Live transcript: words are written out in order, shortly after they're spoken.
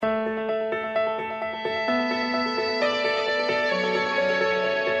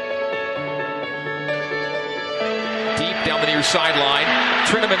near sideline.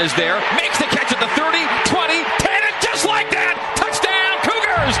 Trinnaman is there, makes the catch at the 30, 20, 10, and just like that, touchdown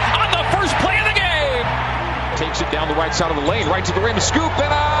Cougars on the first play of the game. Takes it down the right side of the lane, right to the rim, scoop,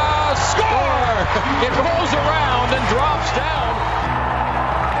 and a score! It rolls around and drops down.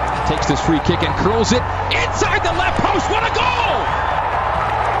 Takes this free kick and curls it inside the left post. What a goal!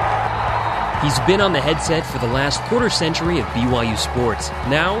 He's been on the headset for the last quarter century of BYU sports.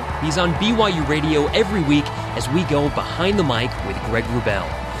 Now, he's on BYU Radio every week as we go behind the mic with Greg Wrubell.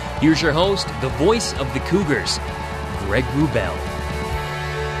 Here's your host, the voice of the Cougars, Greg Wrubell.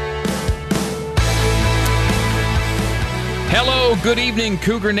 Hello, good evening,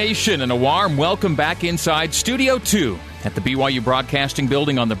 Cougar Nation, and a warm welcome back inside Studio 2 at the BYU Broadcasting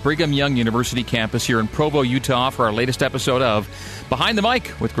Building on the Brigham Young University campus here in Provo, Utah for our latest episode of Behind the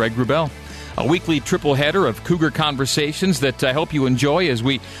Mic with Greg Wrubell. A weekly triple header of Cougar conversations that I hope you enjoy as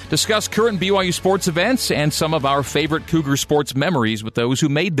we discuss current BYU sports events and some of our favorite Cougar sports memories with those who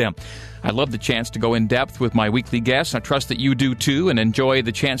made them. I love the chance to go in depth with my weekly guests. I trust that you do too and enjoy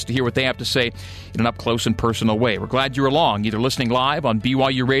the chance to hear what they have to say in an up-close and personal way. We're glad you're along, either listening live on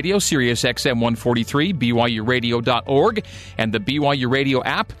BYU Radio, Sirius XM 143, BYURadio.org, and the BYU Radio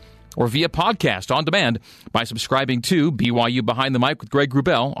app, or via podcast on demand by subscribing to BYU Behind the Mic with Greg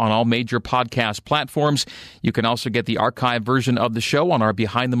Wrubell on all major podcast platforms. You can also get the archived version of the show on our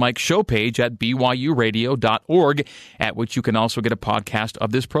Behind the Mic show page at BYURadio.org, at which you can also get a podcast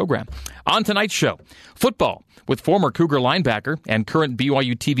of this program. On tonight's show, football with former Cougar linebacker and current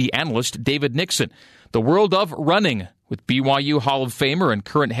BYU TV analyst David Nixon. The world of running with BYU Hall of Famer and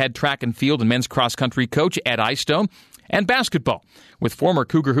current head track and field and men's cross-country coach Ed Eyestone. And basketball with former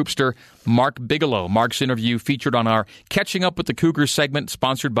Cougar hoopster Mark Bigelow. Mark's interview featured on our Catching Up with the Cougars segment,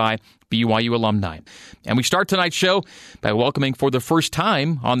 sponsored by BYU alumni. And we start tonight's show by welcoming for the first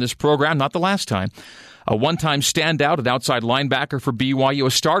time on this program, not the last time, a one-time standout at outside linebacker for BYU,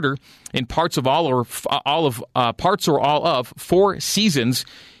 a starter in parts or all of 4 seasons.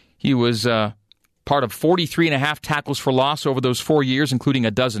 He was part of 43.5 tackles for loss over those 4 years, including a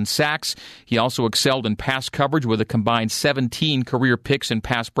dozen sacks. He also excelled in pass coverage with a combined 17 career picks and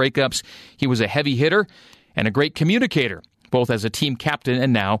pass breakups. He was a heavy hitter and a great communicator, both as a team captain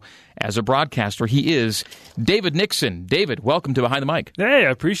and now as a broadcaster. He is David Nixon. David, welcome to Behind the Mic. Hey,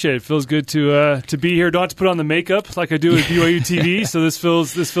 I appreciate it. Feels good to be here. Don't have to put on the makeup like I do at BYU TV, so this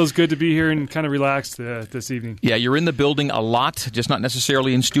feels good to be here and kind of relaxed this evening. Yeah, you're in the building a lot, just not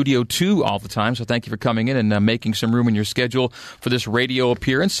necessarily in Studio 2 all the time, so thank you for coming in and making some room in your schedule for this radio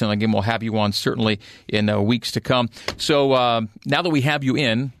appearance, and again, we'll have you on certainly in weeks to come. So now that we have you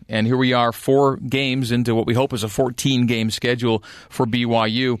in, and here we are 4 games into what we hope is a 14-game schedule for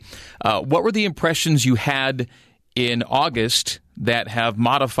BYU, what were the impressions you had in August that have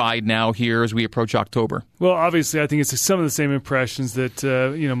modified now here as we approach October? Well, obviously, I think it's some of the same impressions that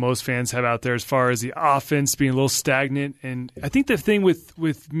most fans have out there as far as the offense being a little stagnant. And I think the thing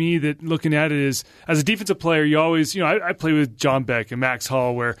with me that looking at it is, as a defensive player, you always, I play with John Beck and Max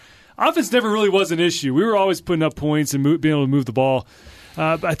Hall, where offense never really was an issue. We were always putting up points and being able to move the ball.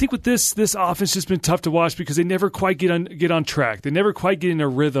 But I think with this offense, just been tough to watch because they never quite get on track. They never quite get in a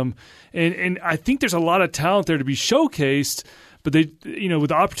rhythm, and I think there's a lot of talent there to be showcased. But they, with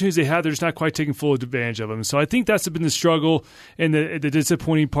the opportunities they have, they're just not quite taking full advantage of them. So I think that's been the struggle and the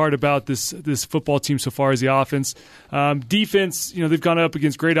disappointing part about this football team so far is the offense. Defense, they've gone up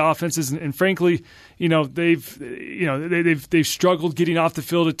against great offenses, and frankly, they've struggled getting off the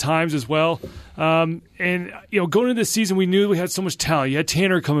field at times as well. And going into this season, we knew we had so much talent. You had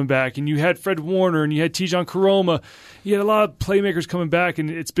Tanner coming back, and you had Fred Warner, and you had Tijon Karoma. You had a lot of playmakers coming back,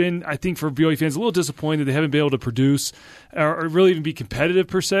 and it's been, I think, for BYU fans, a little disappointing that they haven't been able to produce or really even be competitive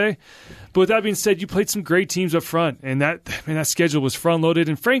per se. But with that being said, you played some great teams up front, and that schedule was front-loaded.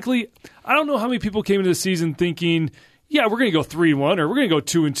 And frankly, I don't know how many people came into the season thinking, yeah, we're going to go 3-1 or we're going to go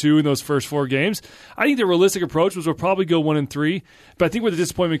 2-2 in those first 4 games. I think the realistic approach was we'll probably go 1-3. But I think where the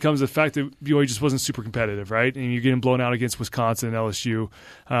disappointment comes the fact that BYU just wasn't super competitive, right? And you're getting blown out against Wisconsin and LSU.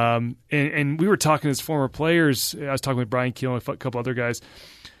 And we were talking as former players. I was talking with Brian Keel and a couple other guys.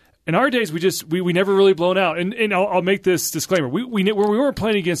 In our days, we never really blown out. And I'll make this disclaimer: we weren't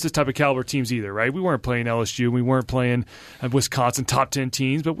playing against this type of caliber teams either, right? We weren't playing LSU, we weren't playing Wisconsin top 10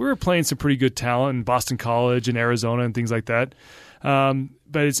 teams, but we were playing some pretty good talent in Boston College and Arizona and things like that.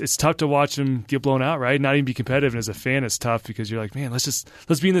 But it's tough to watch them get blown out, right? Not even be competitive. And as a fan, it's tough because you're like, man, let's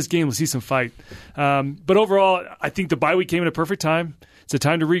be in this game. Let's see some fight. But overall, I think the bye week came at a perfect time. it's a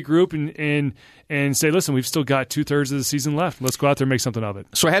time to regroup and say, listen, we've still got 2/3 of the season left. Let's go out there and make something of it.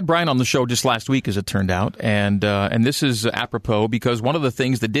 So I had Brian on the show just last week, as it turned out, and this is apropos because one of the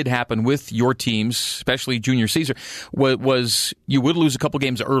things that did happen with your teams, especially Junior Caesar, was you would lose a couple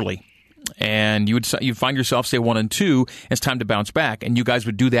games early. And you'd find yourself, say, 1-2, it's time to bounce back. And you guys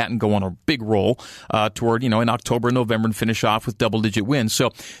would do that and go on a big roll toward, in October and November and finish off with double-digit wins.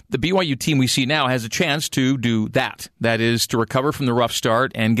 So the BYU team we see now has a chance to do that. That is to recover from the rough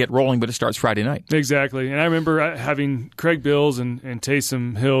start and get rolling, but it starts Friday night. Exactly. And I remember having Craig Bills and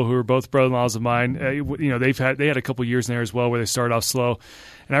Taysom Hill, who are both brother-in-laws of mine. They had a couple years in there as well where they started off slow.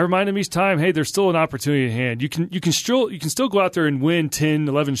 And I remind them each time, hey, there's still an opportunity at hand. You can still go out there and win 10,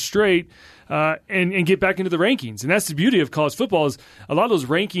 11 straight and get back into the rankings. And that's the beauty of college football is a lot of those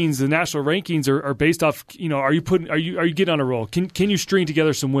rankings, the national rankings, are based off. Are you getting on a roll? Can you string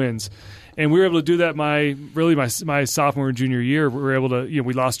together some wins? And we were able to do that my sophomore and junior year. We were able to,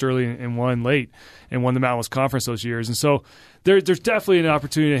 we lost early and won late and won the Mountain West Conference those years. And so there's definitely an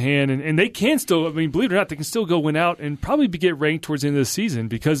opportunity at hand. And they can still, believe it or not, they can still go win out and probably get ranked towards the end of the season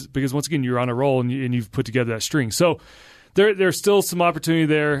because once again, you're on a roll and you've put together that string. So there's still some opportunity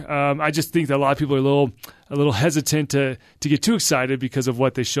there. I just think that a lot of people are a little hesitant to get too excited because of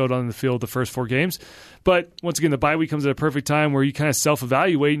what they showed on the field the first 4 games. But once again, the bye week comes at a perfect time where you kind of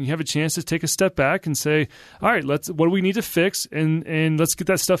self-evaluate and you have a chance to take a step back and say, all right, what do we need to fix and let's get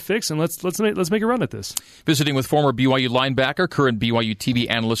that stuff fixed and let's make a run at this. Visiting with former BYU linebacker, current BYU TV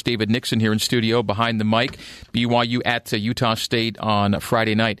analyst David Nixon here in studio behind the mic. BYU at Utah State on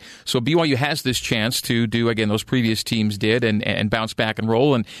Friday night. So BYU has this chance to do again those previous teams did and bounce back and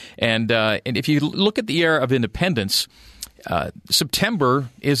roll and if you look at the era of independence. September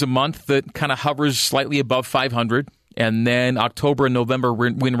is a month that kind of hovers slightly above 500, and then October and November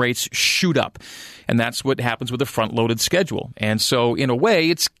win rates shoot up. And that's what happens with a front-loaded schedule. And so, in a way,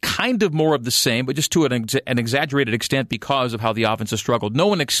 it's kind of more of the same, but just to an exaggerated extent because of how the offense has struggled. No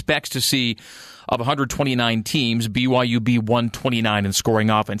one expects to see, of 129 teams, BYU be 129 in scoring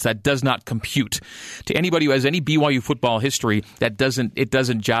offense. That does not compute. To anybody who has any BYU football history, it doesn't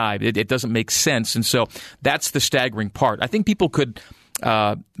jive. It doesn't make sense. And so that's the staggering part. I think people could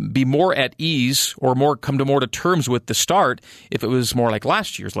be more at ease or come to more to terms with the start if it was more like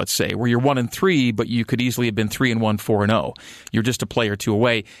last year's, let's say, where you're 1-3, but you could easily have been 3-1, 4-0. You're just a play or two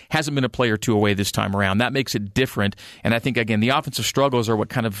away. Hasn't been a play or two away this time around. That makes it different. And I think, again, the offensive struggles are what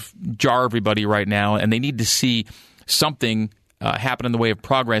kind of jar everybody right now, and they need to see something happen in the way of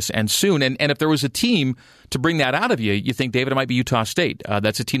progress and soon. And if there was a team to bring that out of you think, David, it might be Utah State.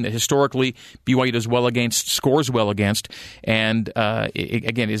 That's a team that historically BYU does well against, scores well against, and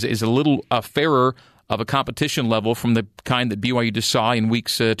again is a little fairer of a competition level from the kind that BYU just saw in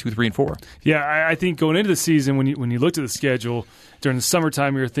weeks 2, 3, and 4. Yeah, I think going into the season, when you looked at the schedule during the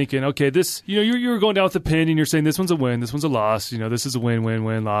summertime, you were thinking, okay, this, you were going down with the pin, and you're saying this one's a win, this one's a loss, this is a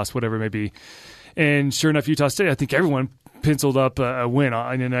win, loss, whatever it may be. And sure enough, Utah State, I think everyone penciled up a win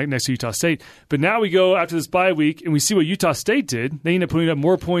next to Utah State. But now we go after this bye week, and we see what Utah State did. They ended up putting up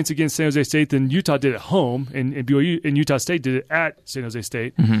more points against San Jose State than Utah did at home, and BYU and Utah State did it at San Jose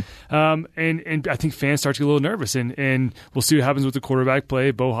State. Mm-hmm. And I think fans start to get a little nervous, and we'll see what happens with the quarterback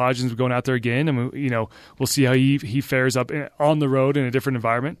play. Bo Hodgins going out there again, and we'll see how he fares up on the road in a different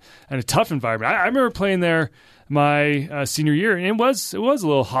environment and a tough environment. I remember playing there my senior year, and it was a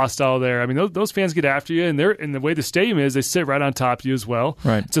little hostile there. I mean, those fans get after you, and the way the stadium is, they sit right on top of you as well.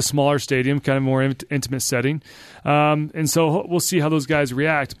 Right. It's a smaller stadium, kind of more intimate setting, and so we'll see how those guys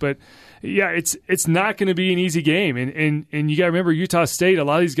react. But yeah, it's not going to be an easy game, and you got to remember Utah State. A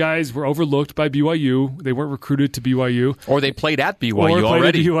lot of these guys were overlooked by BYU. They weren't recruited to BYU, or they played at BYU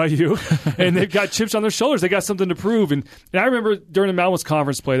already. At BYU, and they've got chips on their shoulders. They got something to prove. And I remember during the Mountain West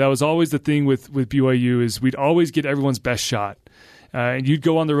Conference play, that was always the thing with BYU is we'd always get everyone's best shot. And you'd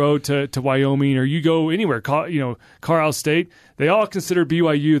go on the road to Wyoming, or you go anywhere, Carlisle State. They all consider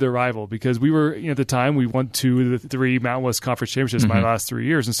BYU their rival because we were, at the time, we won 2 of the 3 Mountain West Conference championships my last 3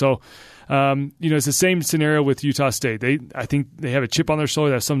 years. And so, it's the same scenario with Utah State. I think they have a chip on their shoulder.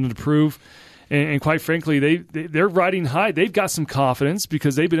 They have something to prove. And quite frankly, they're riding high. They've got some confidence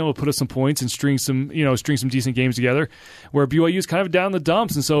because they've been able to put up some points and string some decent games together. Where BYU is kind of down in the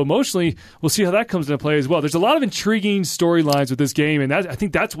dumps, and so emotionally, we'll see how that comes into play as well. There's a lot of intriguing storylines with this game, and I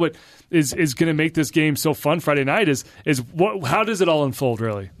think that's what is going to make this game so fun Friday night. How does it all unfold,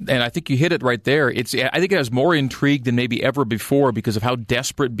 really? And I think you hit it right there. I think it has more intrigue than maybe ever before because of how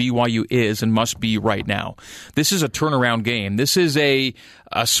desperate BYU is and must be right now. This is a turnaround game. This is a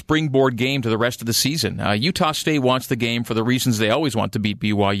springboard game to the rest of the season. Utah State wants the game for the reasons they always want to beat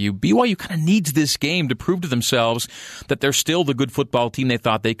BYU. BYU kind of needs this game to prove to themselves that they're still the good football team they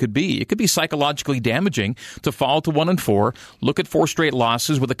thought they could be. It could be psychologically damaging to fall to 1-4, look at 4 straight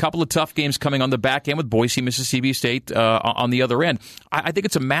losses with a couple of tough games coming on the back end with Boise, Mississippi State on the other end. I think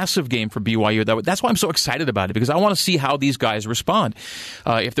it's a massive game for BYU. That's why I'm so excited about it, because I want to see how these guys respond.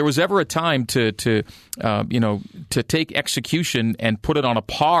 If there was ever a time to take execution and put it on a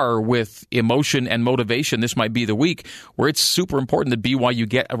par with emotion and motivation, this might be the week where it's super important that BYU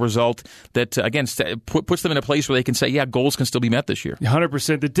get a result that, again, puts them in a place where they can say, yeah, goals can still be met this year.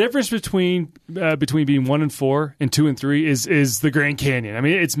 100%. The difference between being 1-4 and 2-3 is the Grand Canyon. I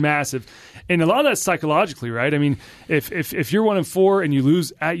mean, it's massive. And a lot of that's psychologically, right? I mean, if you're 1-4 and you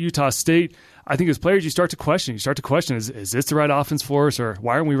lose at Utah State, I think as players, you start to question. Is this the right offense for us, or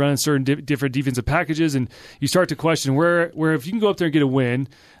why aren't we running certain different defensive packages? And you start to question where if you can go up there and get a win,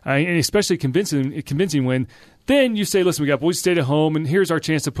 and especially convincing win, then you say, listen, we got Boise State at home, and here's our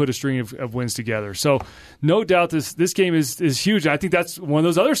chance to put a string of wins together. So no doubt this game is huge. I think that's one of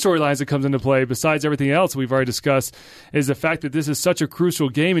those other storylines that comes into play, besides everything else we've already discussed, is the fact that this is such a crucial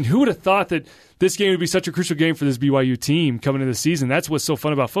game. And who would have thought that this game would be such a crucial game for this BYU team coming into the season? That's what's so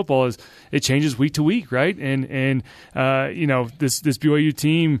fun about football, is it changes week to week, right? And this BYU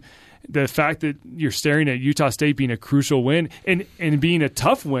team, the fact that you're staring at Utah State being a crucial win and being a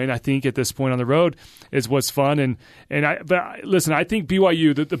tough win, I think, at this point on the road is what's fun. But listen, I think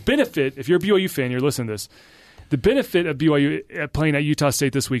BYU, the benefit, if you're a BYU fan, you're listening to this, the benefit of BYU playing at Utah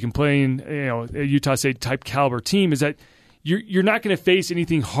State this week and playing a Utah State type caliber team is that you're not going to face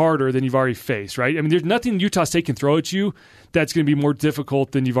anything harder than you've already faced, right? I mean, there's nothing Utah State can throw at you that's going to be more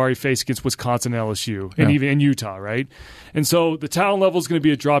difficult than you've already faced against Wisconsin and LSU and even in Utah, right? And so the talent level is going to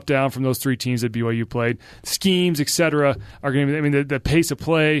be a drop down from those 3 teams that BYU played. Schemes, et cetera, are going to be, I mean, the pace of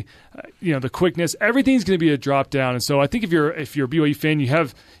play, the quickness, everything's going to be a drop down. And so I think if you're a BYU fan,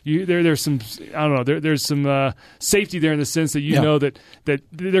 there's some, I don't know, there's some safety there in the sense that you know that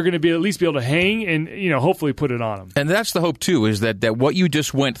they're going to be at least be able to hang and hopefully put it on them. And that's the hope too, is that what you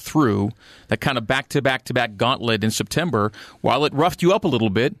just went through, that kind of back-to-back gauntlet in September, while it roughed you up a little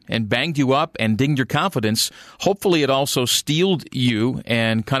bit and banged you up and dinged your confidence, hopefully it also steeled you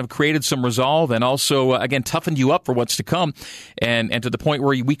and kind of created some resolve and also, again, toughened you up for what's to come and to the point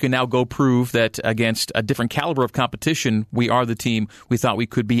where we can now go prove that against a different caliber of competition, we are the team we thought we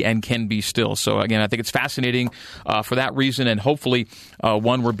could be and can be still. So, again, I think it's fascinating for that reason, and hopefully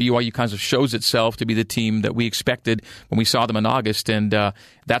one where BYU kind of shows itself to be the team that we expected when we saw them in August, and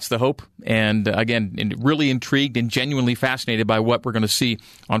that's the hope. And again, really intrigued and genuinely fascinated by what we're going to see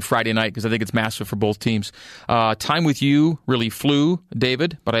on Friday night, because I think it's massive for both teams. Time with you really flew,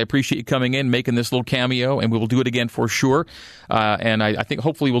 David, but I appreciate you coming in, making this little cameo, and we will do it again for sure. And I think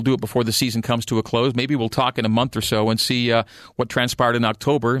hopefully we'll do it before the season comes to a close. Maybe we'll talk in a month or so and see what transpired in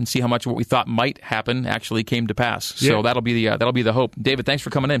October and see how much of what we thought might happen actually came to pass. Yeah. So that'll be the hope. David, thanks for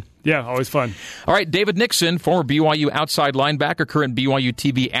coming in. Yeah, always fun. All right, David Nixon, former BYU outside linebacker, current BYU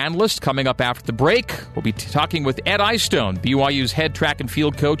TV analyst. Coming up after the break, we'll be talking with Ed Eyestone, BYU's head track and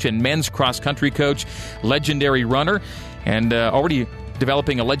field coach and men's cross-country coach, legendary runner, and already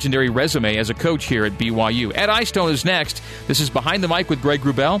developing a legendary resume as a coach here at BYU. Ed Eyestone is next. This is Behind the Mic with Greg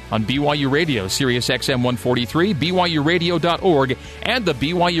Wrubell on BYU Radio, Sirius XM 143, BYURadio.org, and the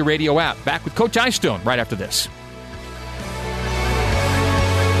BYU Radio app. Back with Coach Eyestone right after this.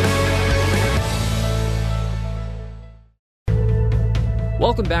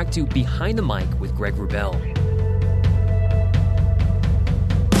 Welcome back to Behind the Mic with Greg Wrubell.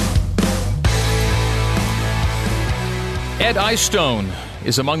 Ed Eyestone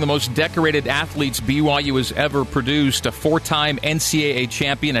is among the most decorated athletes BYU has ever produced, a 4-time NCAA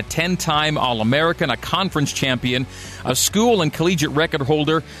champion, a 10-time All-American, a conference champion, a school and collegiate record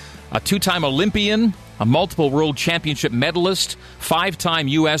holder, a 2-time Olympian, a multiple world championship medalist, 5-time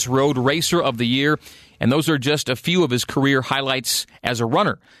U.S. Road Racer of the Year, and those are just a few of his career highlights as a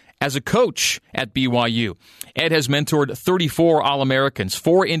runner. As a coach at BYU, Ed has mentored 34 All-Americans,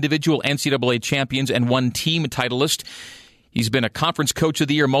 4 individual NCAA champions, and 1 team titleist. He's been a Conference Coach of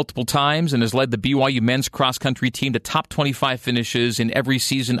the Year multiple times and has led the BYU men's cross-country team to top 25 finishes in every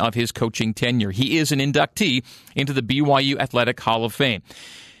season of his coaching tenure. He is an inductee into the BYU Athletic Hall of Fame.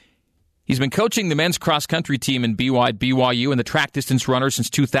 He's been coaching the men's cross-country team in BYU and the track distance runners since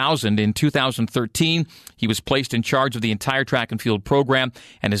 2000. In 2013, he was placed in charge of the entire track and field program,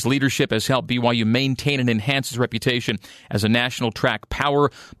 and his leadership has helped BYU maintain and enhance its reputation as a national track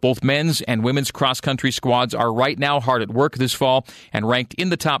power. Both men's and women's cross-country squads are right now hard at work this fall and ranked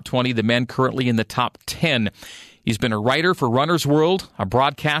in the top 20, the men currently in the top 10. He's been a writer for Runner's World, a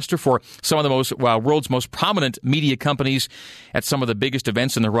broadcaster for some of the world's most prominent media companies at some of the biggest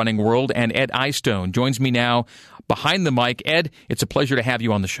events in the running world. And Ed Eyestone joins me now behind the mic. Ed, it's a pleasure to have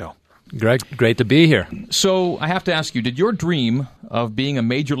you on the show. Greg, great to be here. So I have to ask you, did your dream of being a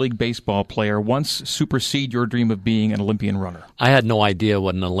Major League Baseball player once supersede your dream of being an Olympian runner? I had no idea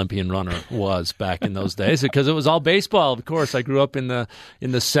what an Olympian runner was back in those days because it was all baseball. Of course, I grew up in the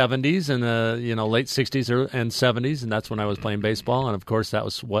 70s and the late 60s and 70s, and that's when I was playing baseball. And of course, that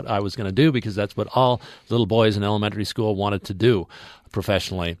was what I was going to do because that's what all little boys in elementary school wanted to do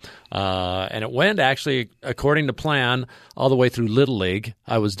professionally. And it went actually according to plan all the way through Little League.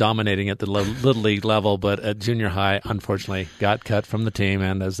 I was dominating at the Little League level, but at junior high, unfortunately, got cut from the team.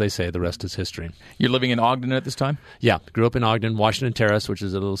 And as they say, the rest is history. You're living in Ogden at this time? Yeah. Grew up in Ogden, Washington Terrace, which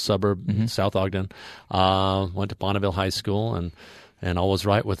is a little suburb, South Ogden. Went to Bonneville High School and all was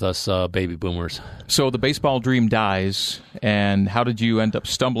right with us baby boomers. So the baseball dream dies, and how did you end up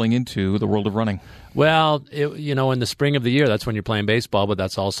stumbling into the world of running? Well, in the spring of the year, that's when you're playing baseball, but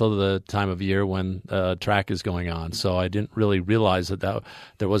that's also the time of year when track is going on. So I didn't really realize that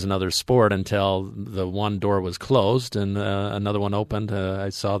there was another sport until the one door was closed and another one opened. I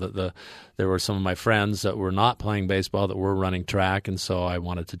saw that there were some of my friends that were not playing baseball that were running track, and so I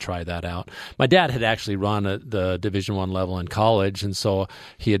wanted to try that out. My dad had actually run at the Division I level in college, and so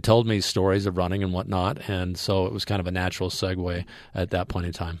he had told me stories of running and whatnot, and so it was kind of a natural segue at that point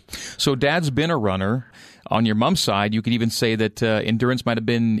in time. So Dad's been a runner. On your mom's side, you could even say that endurance might have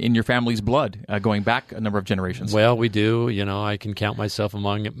been in your family's blood going back a number of generations. Well, we do. I can count myself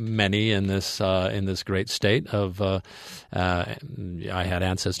among many in this great state of. I had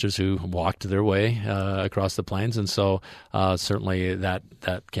ancestors who walked their way across the plains, and so certainly that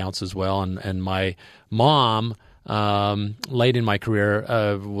counts as well. And my mom. Late in my career,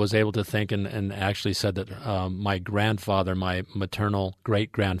 was able to think and actually said that my grandfather, my maternal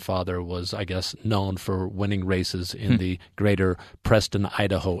great-grandfather, was, I guess, known for winning races in the greater Preston,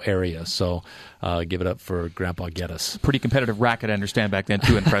 Idaho area. So give it up for Grandpa Geddes. Pretty competitive racket, I understand, back then,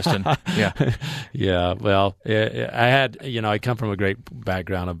 too, in Preston. Yeah. Yeah, well, I come from a great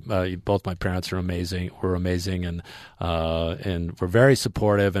background. Both my parents were amazing, and were very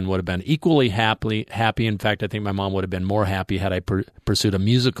supportive and would have been equally happy. In fact, I think my mom would have been more happy had I pursued a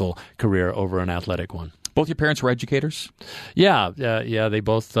musical career over an athletic one. Both your parents were educators? Yeah. They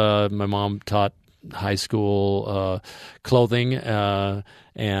both. My mom taught high school clothing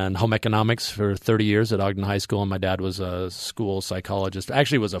and home economics for 30 years at Ogden High School, and my dad was a school psychologist.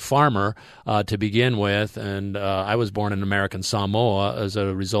 Actually, was a farmer to begin with, and I was born in American Samoa as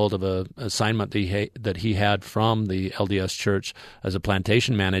a result of an assignment that he had from the LDS Church as a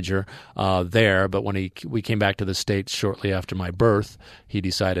plantation manager there. But when we came back to the States shortly after my birth, he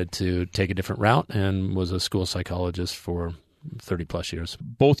decided to take a different route and was a school psychologist for 30-plus years.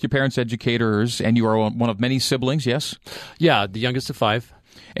 Both your parents educators, and you are one of many siblings, yes? Yeah, the youngest of 5.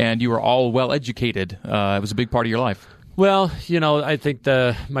 And you were all well-educated. It was a big part of your life. Well, I think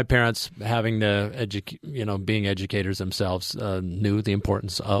my parents, having being educators themselves, knew the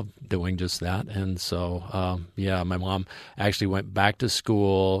importance of doing just that. And so, my mom actually went back to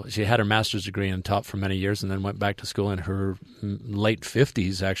school. She had her master's degree and taught for many years, and then went back to school in her late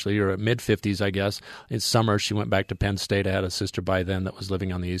 50s, actually, or mid-50s, I guess. In summer, she went back to Penn State. I had a sister by then that was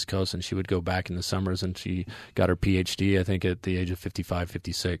living on the East Coast, and she would go back in the summers, and she got her PhD, I think, at the age of 55,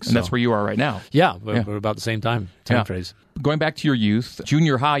 56. And that's where you are right now. Yeah, we're about the same time phrase. Going back to your youth,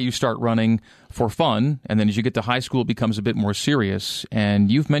 junior high, you start running for fun, and then as you get to high school, it becomes a bit more serious.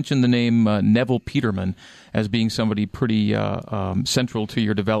 And you've mentioned the name Neville Peterman as being somebody pretty central to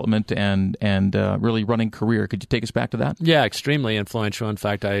your development and really running career. Could you take us back to that? Yeah, extremely influential. In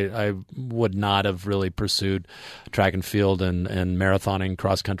fact, I would not have really pursued track and field and marathoning,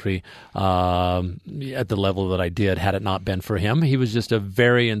 cross country at the level that I did had it not been for him. He was just a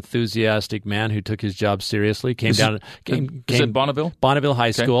very enthusiastic man who took his job seriously. Is it Bonneville? Bonneville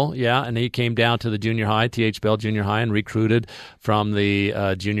High School, yeah, and he came down to the junior high, T.H. Bell Junior High, and recruited from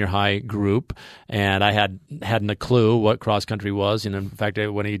the junior high group. And I hadn't a clue what cross country was. And in fact,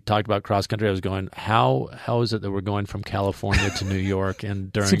 when he talked about cross country, I was going, how is it that we're going from California to New York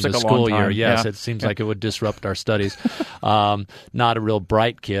and during the school year? Yes, it seems like it would disrupt our studies. Not a real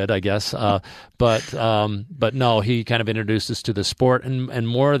bright kid, I guess. But no, he kind of introduced us to the sport, and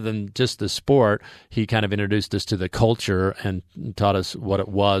more than just the sport, he kind of introduced us to the culture culture and taught us what it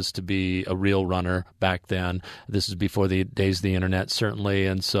was to be a real runner back then. This is before the days of the internet, certainly,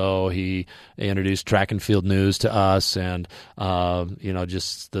 and so he introduced Track and Field News to us, and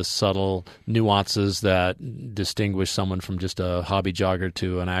just the subtle nuances that distinguish someone from just a hobby jogger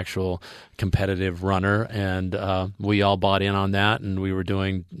to an actual competitive runner, and we all bought in on that, and we were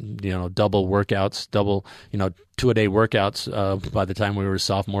doing double workouts, 2-a-day workouts by the time we were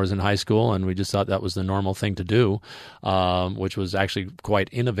sophomores in high school, and we just thought that was the normal thing to do, which was actually quite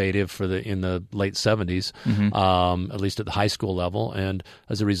innovative in the late 70s, at least at the high school level. And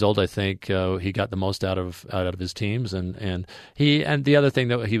as a result, I think he got the most out of his teams, and the other thing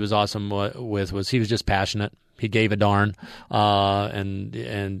that he was awesome with was he was just passionate. He gave a darn,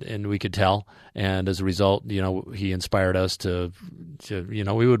 and we could tell. And as a result, he inspired us to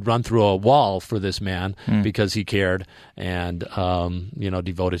we would run through a wall for this man because he cared and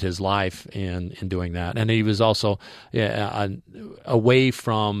devoted his life in doing that. And he was also away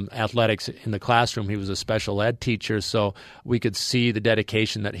from athletics in the classroom. He was a special ed teacher, so we could see the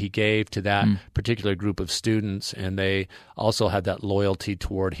dedication that he gave to that particular group of students, and they also had that loyalty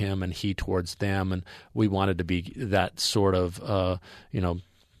toward him and he towards them. And we wanted to be that sort of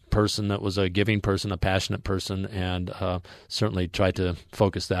person that was a giving person, a passionate person, and certainly tried to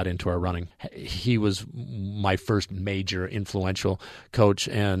focus that into our running. He was my first major influential coach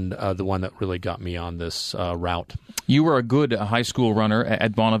and the one that really got me on this route. You were a good high school runner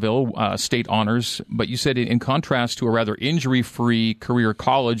at Bonneville, state honors, but you said in contrast to a rather injury-free career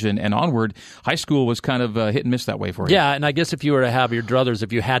college and onward, high school was kind of hit and miss that way for you. Yeah, and I guess if you were to have your druthers,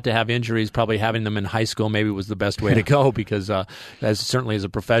 if you had to have injuries, probably having them in high school maybe was the best way to go, because certainly as a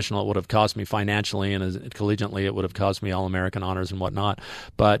professional, it would have cost me financially, and as collegiately, it would have cost me All-American honors and whatnot.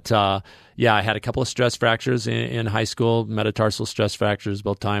 But I had a couple of stress fractures in high school, metatarsal stress fractures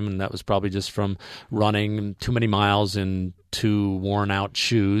both time, and that was probably just from running too many miles in too worn-out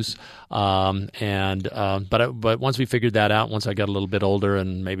shoes. But once we figured that out, once I got a little bit older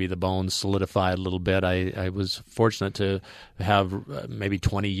and maybe the bones solidified a little bit, I was fortunate to have maybe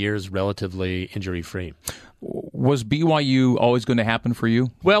 20 years relatively injury-free. Was BYU always going to happen for you?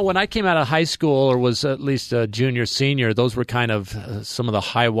 Well, when I came out of high school, or was at least a junior, senior, those were kind of some of the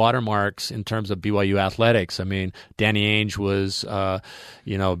high watermarks in terms of BYU athletics. I mean, Danny Ainge was,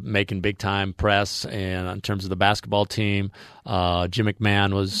 making big-time press, and in terms of the basketball team, Jim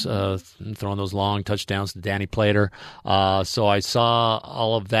McMahon was throwing those long touchdowns to Danny Plater. So I saw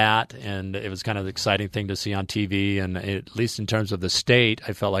all of that, and it was kind of an exciting thing to see on TV. And at least in terms of the state,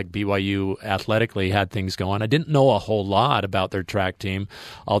 I felt like BYU athletically had things going. I didn't know a whole lot about their track team,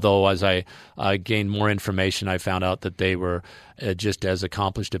 although as I gained more information, I found out that they were just as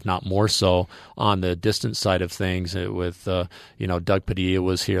accomplished, if not more so, on the distance side of things. With Doug Padilla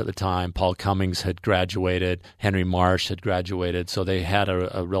was here at the time, Paul Cummings had graduated, Henry Marsh had graduated, so they had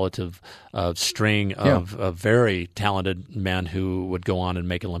a relative string of very talented men who would go on and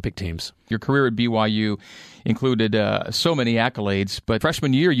make Olympic teams. Your career at BYU included so many accolades, but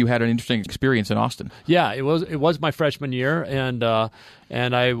freshman year you had an interesting experience in Austin. Yeah, it was my freshman year, and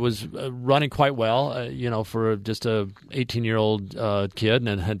I was running quite well, for just a 18-year-old kid,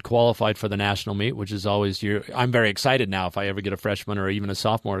 and had qualified for the national meet, which is always I'm very excited now if I ever get a freshman or even a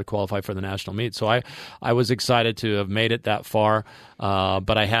sophomore to qualify for the national meet. So I was excited to have made it that far,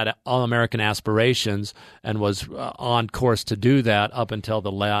 but I had All-American aspirations and was on course to do that up until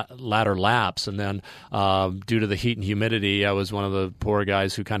the latter laps, and then due to the heat and humidity, I was one of the poor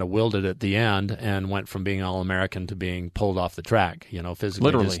guys who kind of willed it at the end and went from being All-American to being pulled off the track, physically.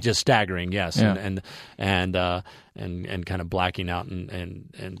 Literally. Just staggering, yes, yeah. and kind of blacking out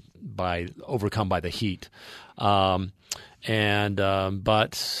and overcome by the heat. But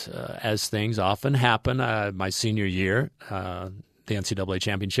as things often happen, my senior year, the NCAA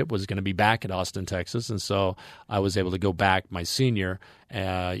championship was going to be back at Austin, Texas, and so I was able to go back my senior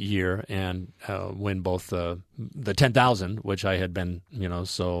year and win both the 10,000, which I had been,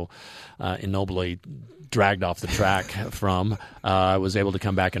 so ignobly dragged off the track from. I was able to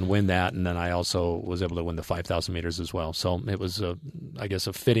come back and win that, and then I also was able to win the 5,000 meters as well. So it was, I guess,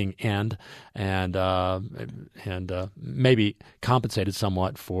 a fitting end, and maybe compensated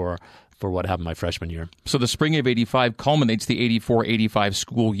somewhat for what happened my freshman year. So the spring of 85 culminates the 84-85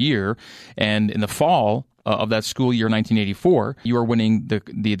 school year, and in the fall of that school year, 1984, you are winning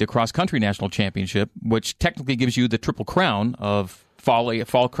the cross-country national championship, which technically gives you the triple crown of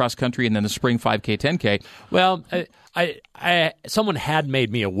fall cross-country and then the spring 5K, 10K. Well, someone had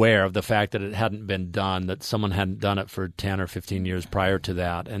made me aware of the fact that it hadn't been done, that someone hadn't done it for 10 or 15 years prior to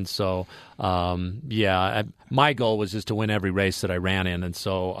that. And so, my goal was just to win every race that I ran in. And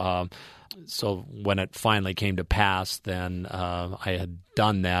so So when it finally came to pass, then I had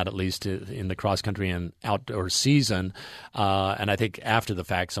done that, at least in the cross country and outdoor season. And I think after the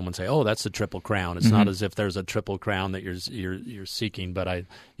fact, someone say, "Oh, that's the Triple Crown." It's not as if there's a Triple Crown that you're seeking, but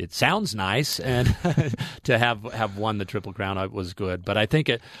it sounds nice, and to have won the Triple Crown was good. But I think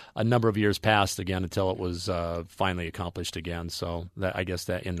a number of years passed again until it was finally accomplished again. So I guess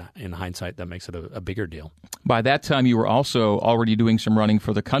that in hindsight, that makes it a bigger deal. By that time, you were also already doing some running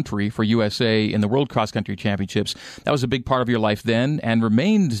for the country, for USA in the World Cross Country Championships. That was a big part of your life then and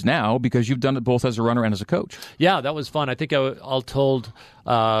remains now because you've done it both as a runner and as a coach. Yeah, that was fun. I think all told,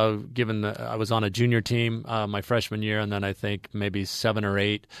 given that I was on a junior team my freshman year, and then I think maybe 7 or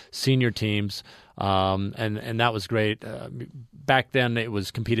 8 senior teams, and that was great. Back then, it was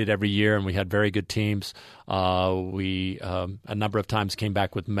competed every year, and we had very good teams. We a number of times came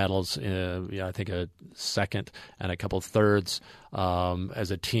back with medals. I think a second and a couple of thirds as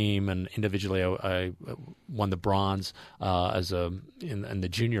a team, and individually I won the bronze in the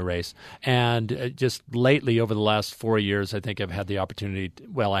junior race. And just lately, over the last 4 years, I think I've had the opportunity.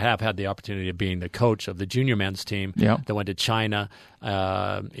 I have had the opportunity of being the coach of the junior men's team that went to China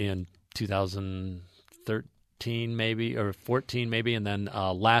in 2013 maybe, or 14 maybe, and then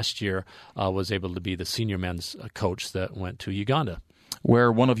last year was able to be the senior men's coach that went to Uganda,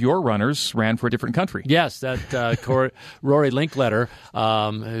 where one of your runners ran for a different country. Yes, that Rory Linkletter,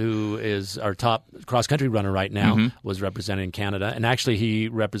 who is our top cross-country runner right now, was representing Canada. And actually, he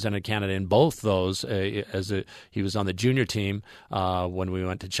represented Canada in both those. He was on the junior team when we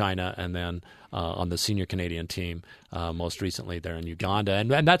went to China, and then on the senior Canadian team most recently there in Uganda.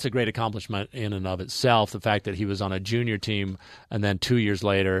 And that's a great accomplishment in and of itself, the fact that he was on a junior team, and then 2 years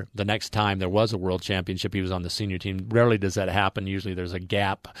later, the next time there was a world championship, he was on the senior team. Rarely does that happen. Usually there's a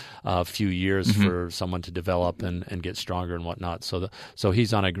gap a few years for someone to develop and get stronger and whatnot. So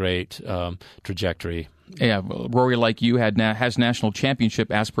he's on a great trajectory. Yeah, Rory, like you, has national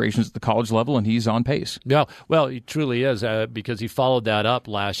championship aspirations at the college level, and he's on pace. Yeah, well, he truly is, because he followed that up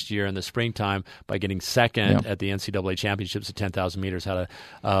last year in the springtime by getting second at the NCAA championships at 10,000 meters. Had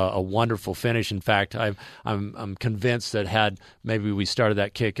a wonderful finish. In fact, I'm convinced that had maybe we started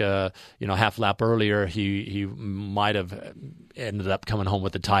that kick, half lap earlier, he might have ended up coming home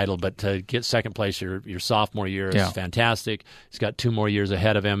with the title. But to get second place your sophomore year is fantastic. He's got 2 more years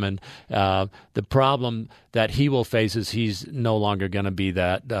ahead of him, and the problem that he will face is he's no longer going to be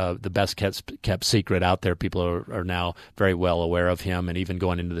that the best kept secret out there. People are now very well aware of him, and even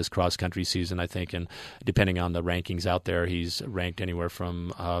going into this cross country season, I think, and depending on the rankings out there, he's ranked anywhere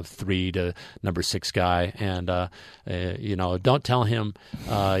from 3 to number 6 guy. And don't tell him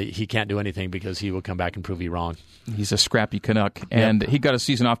he can't do anything, because he will come back and prove you wrong. He's a scrappy Canuck, and he got his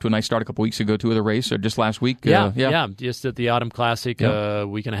season off to a nice start a couple weeks ago to the race, or just last week. Just at the Autumn Classic a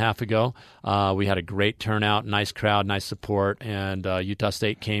week and a half ago. We had a great turnout, nice crowd, nice support, and Utah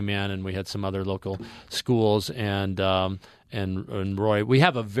State came in, and we had some other local schools, and Rory. We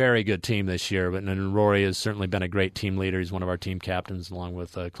have a very good team this year, and Rory has certainly been a great team leader. He's one of our team captains, along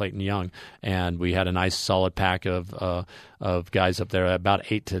with Clayton Young, and we had a nice solid pack of guys up there,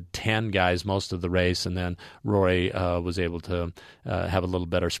 about 8 to 10 guys most of the race, and then Rory was able to have a little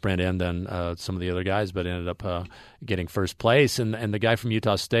better sprint in than some of the other guys, but ended up getting first place. And the guy from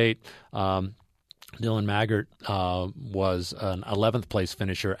Utah State, Dylan Maggart, was an 11th place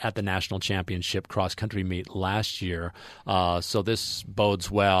finisher at the national championship cross country meet last year. So this bodes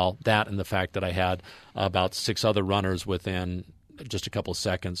well. That, and the fact that I had about 6 other runners within just a couple of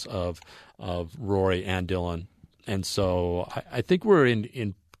seconds of Rory and Dylan. And so I think we're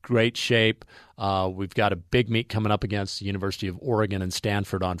in great shape. We've got a big meet coming up against the University of Oregon and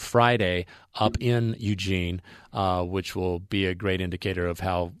Stanford on Friday up in Eugene, which will be a great indicator of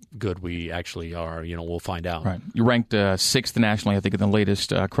how good we actually are. We'll find out. Right. You ranked 6th nationally, I think, in the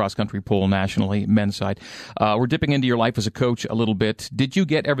latest cross-country poll nationally, men's side. We're dipping into your life as a coach a little bit. Did you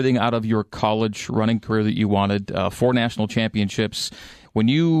get everything out of your college running career that you wanted? 4 national championships. When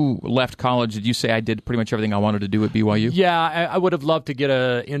you left college, did you say, I did pretty much everything I wanted to do at BYU? Yeah, I would have loved to get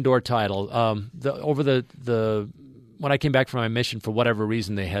an indoor title. When I came back from my mission, for whatever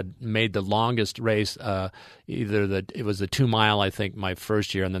reason, they had made the longest race. It was the 2 mile, I think, my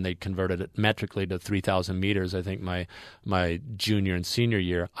first year, and then they converted it metrically to 3,000 meters. I think my junior and senior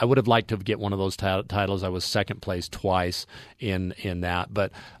year. I would have liked to get one of those titles. I was second place twice in that.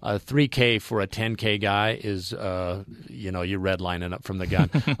 But 3K for a 10K guy is you're redlining up from the gun.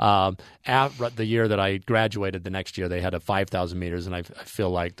 The year that I graduated, the next year they had a 5,000 meters, and I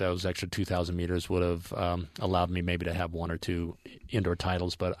feel like those extra 2,000 meters would have allowed me maybe to to have 1 or 2 indoor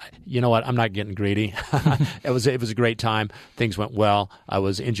titles. But you know what? I'm not getting greedy. It was a great time. Things went well. I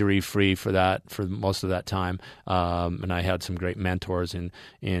was injury free for most of that time, and I had some great mentors in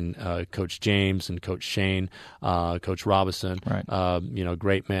Coach James and Coach Shane, Coach Robinson. Right.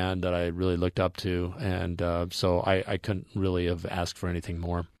 Great man that I really looked up to, and so I couldn't really have asked for anything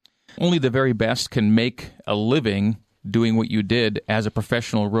more. Only the very best can make a living doing what you did as a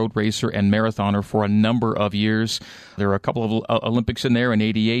professional road racer and marathoner for a number of years. There are a couple of Olympics in there in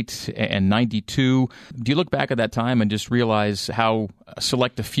 88 and 92. Do you look back at that time and just realize how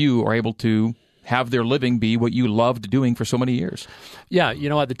select a few are able to have their living be what you loved doing for so many years? Yeah,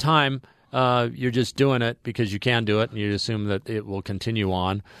 at the time, you're just doing it because you can do it, and you assume that it will continue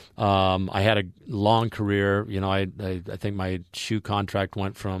on. I had a long career. I think my shoe contract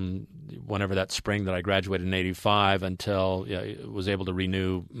went from whenever that spring that I graduated in 85 until I was able to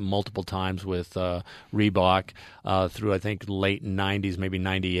renew multiple times with Reebok through, I think, late 90s, maybe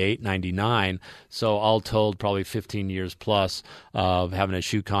 98, 99. So all told, probably 15 years plus of having a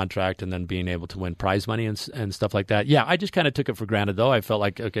shoe contract and then being able to win prize money and stuff like that. Yeah, I just kind of took it for granted, though. I felt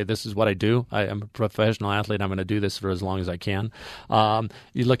like, okay, this is what I do. I'm a professional athlete. I'm going to do this for as long as I can.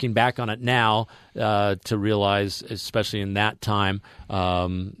 You're looking back on it now to realize, especially in that time,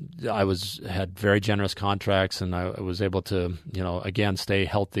 I had very generous contracts, and I was able to, again, stay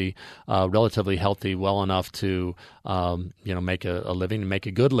healthy, relatively healthy, well enough to, make a living, make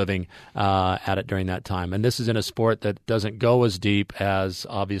a good living at it during that time. And this is in a sport that doesn't go as deep as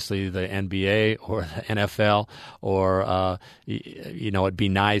obviously the NBA or the NFL, or it'd be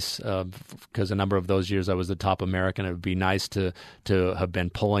nice because a number of those years I was the top American. It would be nice to have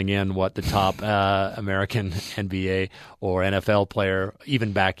been pulling in what the top American NBA or NFL player,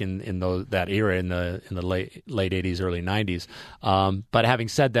 even back in that era in the late 80s, early 90s. But having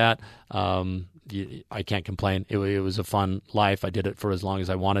said that, I can't complain. It was a fun life. I did it for as long as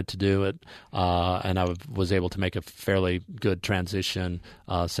I wanted to do it, and I was able to make a fairly good transition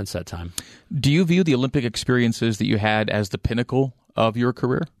since that time. Do you view the Olympic experiences that you had as the pinnacle of your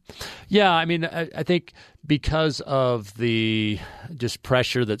career? Yeah, I mean, I think because of the just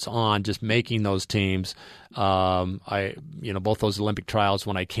pressure that's on just making those teams, both those Olympic trials,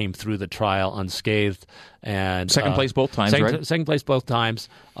 when I came through the trial unscathed, and second place both times, right? Second place both times,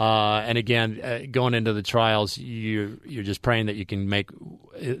 and again, going into the trials, you're just praying that you can make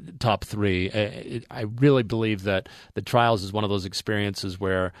top 3. I really believe that the trials is one of those experiences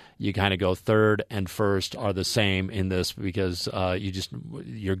where you kind of go third and first are the same in this, because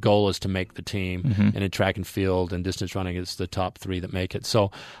your goal is to make the team, and in track and field and distance running, it's the top 3 that make it.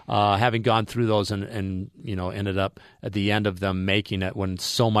 So having gone through those and ended up at the end of them making it when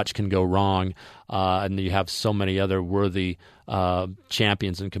so much can go wrong, and you have so many other worthy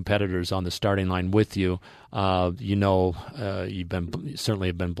champions and competitors on the starting line with you, you've certainly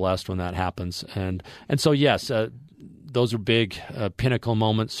have been blessed when that happens. And so yes, those are big pinnacle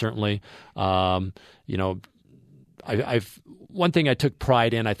moments, certainly. One thing I took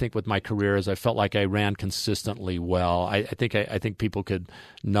pride in, I think, with my career is I felt like I ran consistently well. I think people could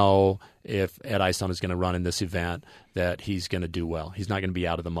know if Ed Eyestone is going to run in this event that he's going to do well. He's not going to be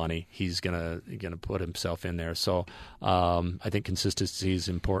out of the money. He's going to put himself in there. So I think consistency is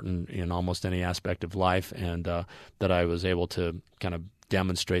important in almost any aspect of life, and that I was able to kind of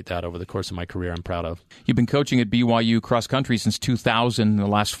demonstrate that over the course of my career, I'm proud of. You've been coaching at BYU cross country since 2000. In the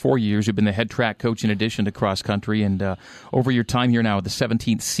last 4 years, you've been the head track coach in addition to cross country. And over your time here now, the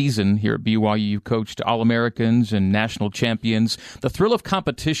 17th season here at BYU, you coached All-Americans and national champions. The thrill of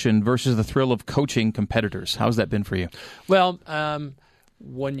competition versus the thrill of coaching competitors. How's that been for you? Well,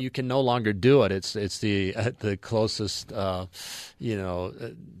 when you can no longer do it, it's the closest,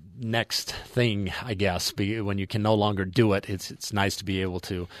 next thing, I guess. When you can no longer do it, it's nice to be able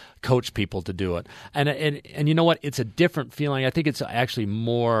to coach people to do it. And you know what? It's a different feeling. I think it's actually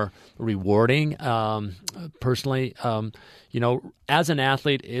more rewarding, personally. As an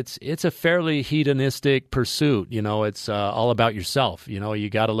athlete, it's a fairly hedonistic pursuit. It's all about yourself. You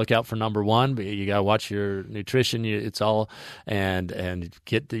got to look out for number one, but you got to watch your nutrition. It's all and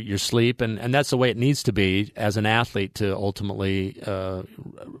get your sleep, and that's the way it needs to be as an athlete to ultimately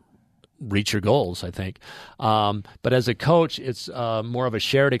reach your goals, I think. But as a coach, it's more of a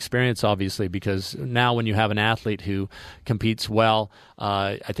shared experience, obviously, because now when you have an athlete who competes well,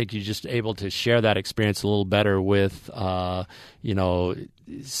 I think you're just able to share that experience a little better with,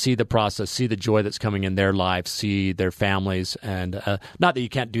 see the process, see the joy that's coming in their lives, see their families, and not that you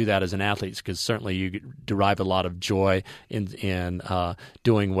can't do that as an athlete, because certainly you derive a lot of joy in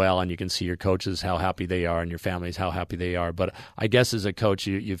doing well, and you can see your coaches how happy they are and your families how happy they are. But I guess as a coach,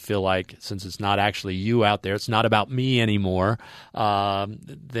 you feel like since it's not actually you out there, it's not about me anymore,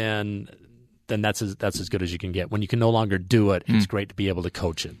 then that's as good as you can get. When you can no longer do it, it's great to be able to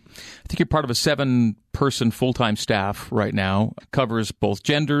coach it. I think you're part of a 7-person full-time staff right now. Covers both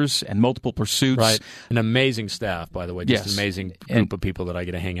genders and multiple pursuits. Right. An amazing staff, by the way. Just Yes. an amazing group of people that I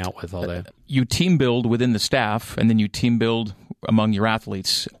get to hang out with all day. You team build within the staff, and then you team build among your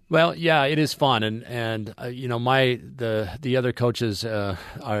athletes. Well, yeah, it is fun, and you know, the other coaches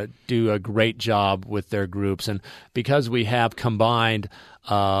do a great job with their groups, and because we have combined.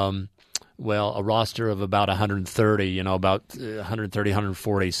 A roster of about 130, about 130,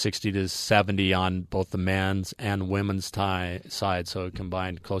 140, 60 to 70 on both the men's and women's side, so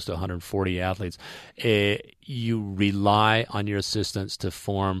combined close to 140 athletes. You rely on your assistants to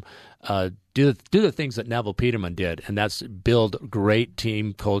form do the things that Neville Peterman did, and that's build great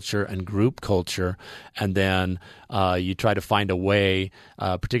team culture and group culture, and then you try to find a way,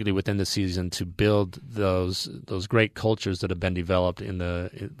 particularly within the season, to build those great cultures that have been developed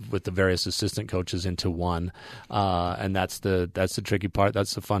with the various assistant coaches into one, and that's the tricky part.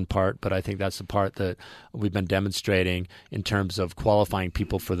 That's the fun part, but I think that's the part that we've been demonstrating in terms of qualifying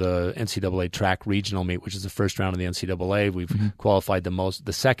people for the NCAA track regional meet, which is the first round of the NCAA. We've qualified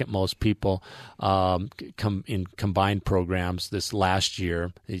the second most people in combined programs this last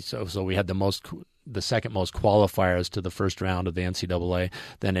year. So we had the second most qualifiers to the first round of the NCAA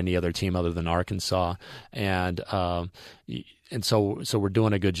than any other team other than Arkansas, and so we're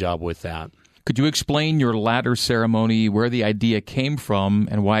doing a good job with that. Could you explain your ladder ceremony, where the idea came from,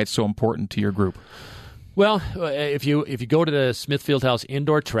 and why it's so important to your group? Well, if you go to the Smith Fieldhouse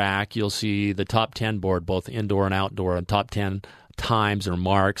indoor track, you'll see the top 10 board, both indoor and outdoor, and top 10 times or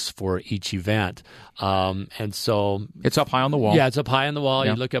marks for each event. And so it's up high on the wall. Yeah, it's up high on the wall.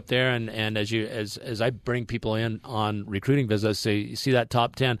 Yeah. You look up there, and as I bring people in on recruiting visits, say, you see that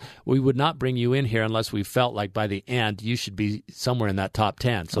top 10, we would not bring you in here unless we felt like by the end you should be somewhere in that top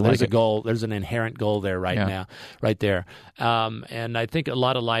 10. So there's a goal. There's an inherent goal there now, right there. And I think a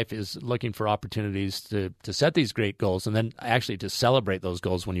lot of life is looking for opportunities to set these great goals, and then actually to celebrate those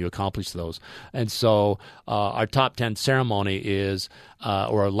goals when you accomplish those. And so our top 10 ceremony is,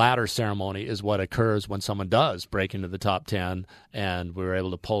 or a ladder ceremony, is what occurs when someone does break into the top 10, and we're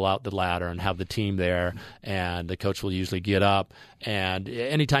able to pull out the ladder and have the team there, and the coach will usually get up. And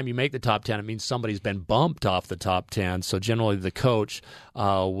anytime you make the top 10, it means somebody's been bumped off the top 10. So generally the coach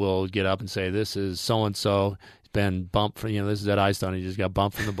will get up and say, this is so-and-so. Been bumped from, this is Ed Eyestone. He just got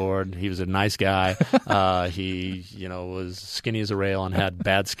bumped from the board. He was a nice guy. He, was skinny as a rail and had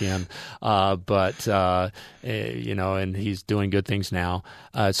bad skin. But and he's doing good things now.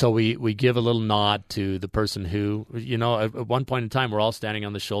 So we give a little nod to the person who, at one point in time, we're all standing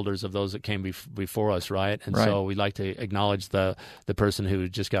on the shoulders of those that came before us, right? And so we like to acknowledge the person who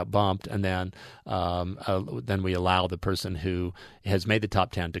just got bumped, and then we allow the person who has made the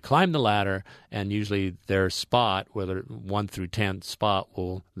top 10 to climb the ladder, and usually their spot, whether 1 through 10 spot,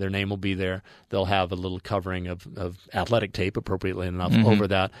 their name will be there. They'll have a little covering of athletic tape, appropriately enough, over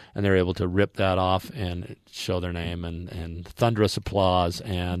that, and they're able to rip that off and show their name, and thunderous applause,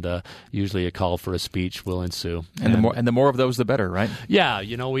 and usually a call for a speech will ensue. And the more of those, the better, right? Yeah,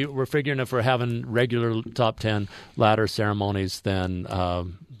 we're figuring if we're having regular top 10 ladder ceremonies, then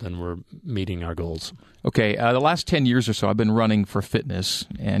we're meeting our goals. Okay, the last 10 years or so, I've been running for fitness,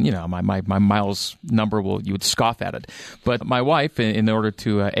 and my miles number you would scoff at it. But my wife, in order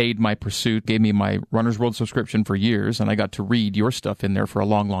to aid my pursuit, gave me my Runner's World subscription for years, and I got to read your stuff in there for a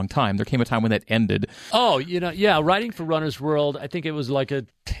long, long time. There came a time when that ended. Oh, writing for Runner's World, I think it was like a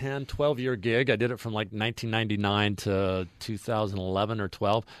 10, 12-year gig. I did it from like 1999 to 2011 or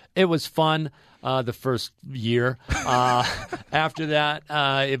 12. It was fun. The first year. After that,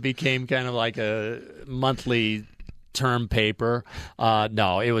 it became kind of like a monthly term paper.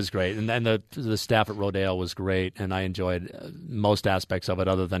 No, it was great. And then the staff at Rodale was great, and I enjoyed most aspects of it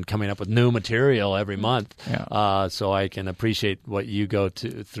other than coming up with new material every month. Yeah. So I can appreciate what you go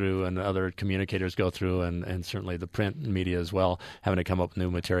through and other communicators go through, and certainly the print media as well, having to come up with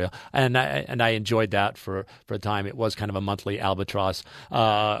new material. And I enjoyed that for a time. It was kind of a monthly albatross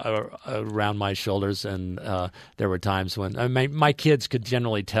around my shoulders, and there were times when my kids could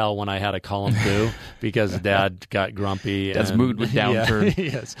generally tell when I had a column due because Dad got grumpy. That's mood with downturn.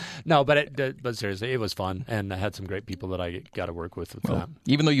 Yeah, yes. No, but seriously, it was fun, and I had some great people that I got to work with that.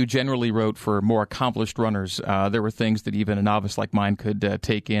 Even though you generally wrote for more accomplished runners, there were things that even a novice like mine could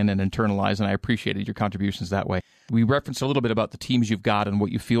take in and internalize, and I appreciated your contributions that way. We referenced a little bit about the teams you've got and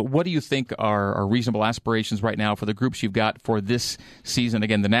what you feel. What do you think are reasonable aspirations right now for the groups you've got for this season?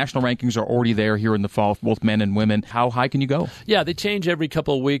 Again, the national rankings are already there here in the fall, both men and women. How high can you go? Yeah, they change every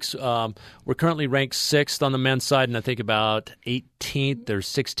couple of weeks. We're currently ranked 6th on the men's side, and I think about 18th or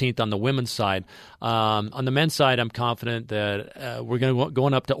 16th on the women's side. On the men's side, I'm confident that we're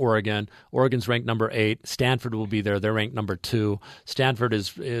going up to Oregon. Oregon's ranked number 8. Stanford will be there. They're ranked number 2. Stanford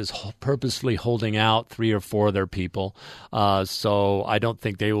is purposely holding out 3 or 4 of their people. So I don't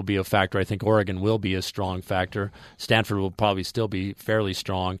think they will be a factor. I think Oregon will be a strong factor. Stanford will probably still be fairly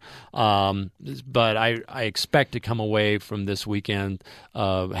strong. But I expect to come away from this weekend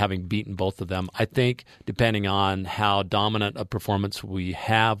having beaten both of them. I think depending on how dominant a performance we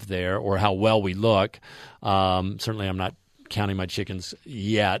have there or how well we look, certainly I'm not counting my chickens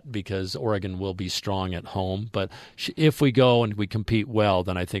yet because Oregon will be strong at home. But if we go and we compete well,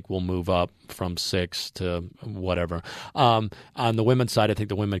 then I think we'll move up from 6 to whatever. On the women's side, I think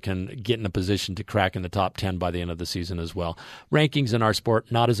the women can get in a position to crack in the top 10 by the end of the season as well. Rankings in our sport,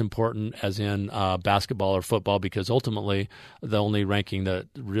 not as important as in basketball or football because ultimately the only ranking that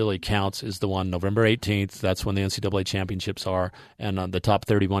really counts is the one November 18th. That's when the NCAA championships are, and the top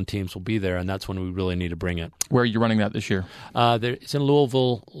 31 teams will be there, and that's when we really need to bring it. Where are you running that this year? It's in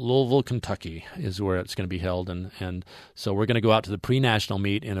Louisville, Kentucky is where it's going to be held. And so we're going to go out to the pre-national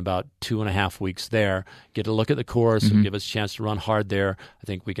meet in about 2.5 weeks there, get a look at the course and give us a chance to run hard there. I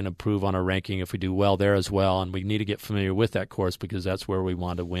think we can improve on our ranking if we do well there as well. And we need to get familiar with that course because that's where we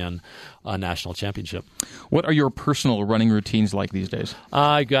want to win a national championship. What are your personal running routines like these days?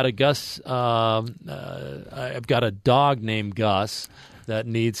 I got a Gus. I've got a dog named Gus that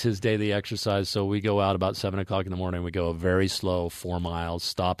needs his daily exercise, so we go out about 7 o'clock in the morning. We go a very slow 4 miles,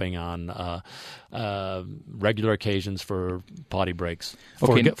 stopping on regular occasions for potty breaks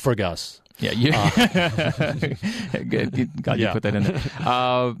for Gus. Yeah, glad you put that in there.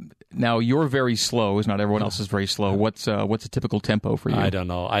 Now, you're very slow. Not everyone else is very slow. What's a typical tempo for you? I don't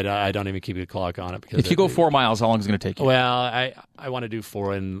know. I don't even keep a clock on it. Because if you go 4 miles, how long is it going to take you? Well, I want to do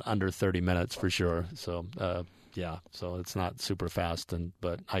 4 in under 30 minutes for sure. So, so it's not super fast,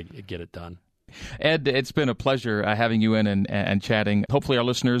 but I get it done. Ed, it's been a pleasure having you in and chatting. Hopefully our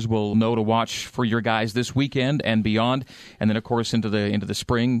listeners will know to watch for your guys this weekend and beyond, and then, of course, into the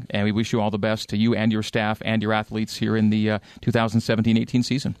spring. And we wish you all the best to you and your staff and your athletes here in the 2017-18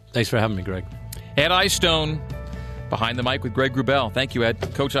 season. Thanks for having me, Greg. Ed Eyestone, behind the mic with Greg Wrubell. Thank you, Ed.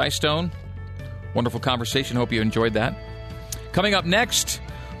 Coach Eyestone, wonderful conversation. Hope you enjoyed that. Coming up next,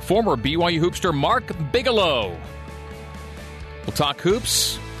 former BYU hoopster Mark Bigelow. We'll talk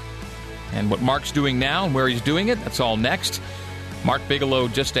hoops and what Mark's doing now and where he's doing it. That's all next. Mark Bigelow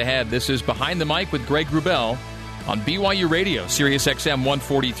just ahead. This is Behind the Mic with Greg Wrubell on BYU Radio, Sirius XM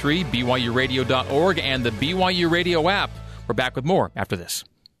 143, BYURadio.org, and the BYU Radio app. We're back with more after this.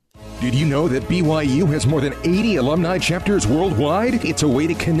 Did you know that BYU has more than 80 alumni chapters worldwide? It's a way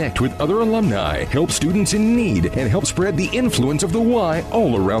to connect with other alumni, help students in need, and help spread the influence of the Y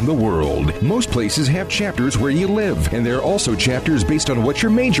all around the world. Most places have chapters where you live, and there are also chapters based on what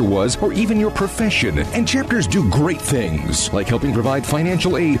your major was or even your profession. And chapters do great things, like helping provide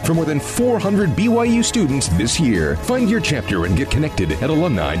financial aid for more than 400 BYU students this year. Find your chapter and get connected at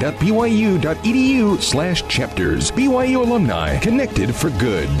alumni.byu.edu/chapters. BYU Alumni, connected for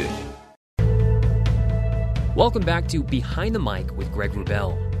good. Welcome back to Behind the Mic with Greg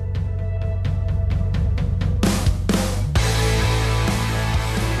Wrubell.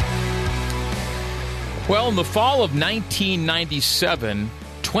 Well, in the fall of 1997,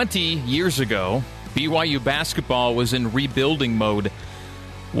 20 years ago, BYU basketball was in rebuilding mode.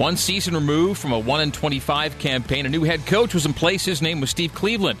 One season removed from a 1-25 campaign, a new head coach was in place. His name was Steve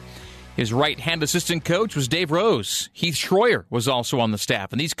Cleveland. His right-hand assistant coach was Dave Rose. Heath Schroyer was also on the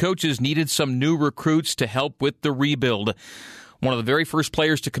staff, and these coaches needed some new recruits to help with the rebuild. One of the very first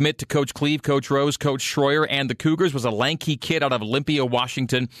players to commit to Coach Cleve, Coach Rose, Coach Schroyer, and the Cougars was a lanky kid out of Olympia,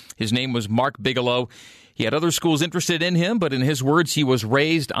 Washington. His name was Mark Bigelow. He had other schools interested in him, but in his words, he was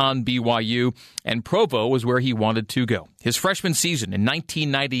raised on BYU, and Provo was where he wanted to go. His freshman season in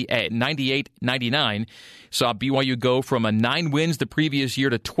 1998-99 saw BYU go from 9 wins the previous year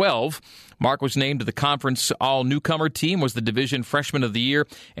to 12. Mark was named to the conference all-newcomer team, was the division freshman of the year,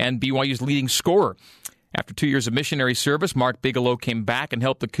 and BYU's leading scorer. After 2 years of missionary service, Mark Bigelow came back and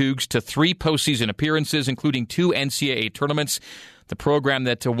helped the Cougs to 3 postseason appearances, including 2 NCAA tournaments. The program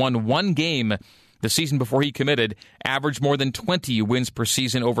that won 1 game The season before he committed averaged more than 20 wins per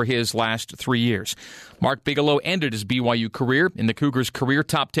season over his last 3 years. Mark Bigelow ended his BYU career in the Cougars' career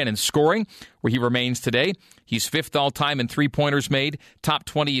top 10 in scoring, where he remains today. He's 5th all-time in three-pointers made, top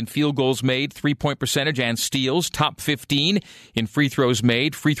 20 in field goals made, three-point percentage and steals, top 15 in free throws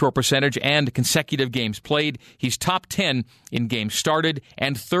made, free throw percentage and consecutive games played. He's top 10 in games started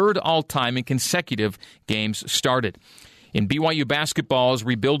and 3rd all-time in consecutive games started. In BYU basketball's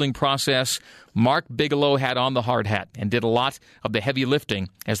rebuilding process, Mark Bigelow had on the hard hat and did a lot of the heavy lifting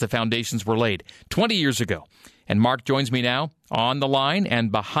as the foundations were laid 20 years ago. And Mark joins me now on the line and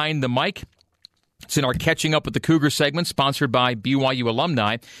behind the mic. It's in our Catching Up with the Cougars segment, sponsored by BYU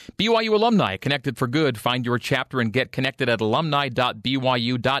Alumni. BYU Alumni, connected for good. Find your chapter and get connected at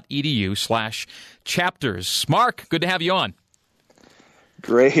alumni.byu.edu/chapters. Mark, good to have you on.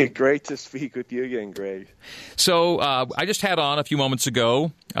 Great to speak with you again, Greg. So I just had on a few moments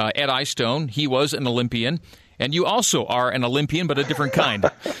ago Ed Eyestone. He was an Olympian, and you also are an Olympian, but a different kind.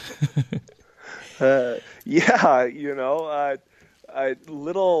 Yeah,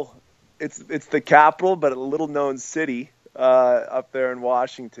 it's the capital, but a little-known city up there in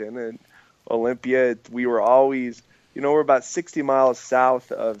Washington. And Olympia, we were always, we're about 60 miles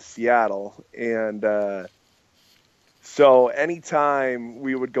south of Seattle, and so anytime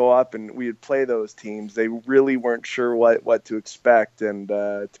we would go up and we would play those teams, they really weren't sure what to expect. And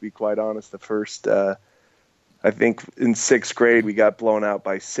to be quite honest, the first, I think in 6th grade, we got blown out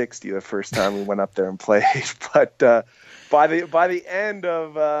by 60 the first time we went up there and played. But by the end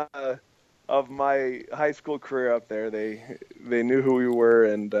of my high school career up there, they knew who we were,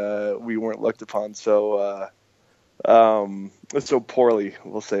 and we weren't looked upon so poorly,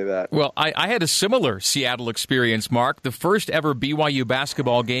 we'll say that. Well, I had a similar Seattle experience, Mark. The first ever BYU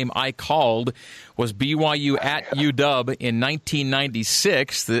basketball game I called was BYU at UW in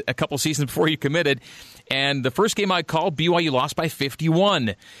 1996, a couple seasons before you committed. And the first game I called, BYU lost by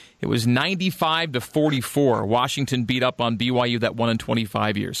 51. It was 95-44. Washington beat up on BYU that won in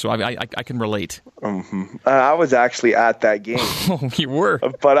 25 years. So I can relate. Mm-hmm. I was actually at that game. Oh, you were?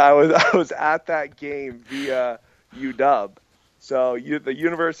 But I was at that game via UW. So the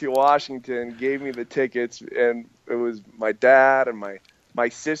University of Washington gave me the tickets, and it was my dad and my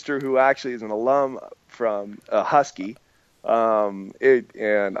sister, who actually is an alum from Husky.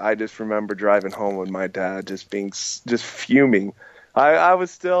 And I just remember driving home with my dad just fuming. I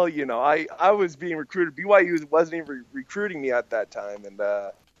was still, I was being recruited. BYU wasn't even recruiting me at that time. And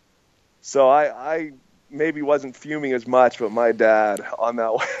so I maybe wasn't fuming as much, but my dad on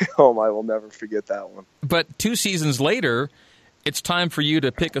that way home, I will never forget that one. But 2 seasons later, it's time for you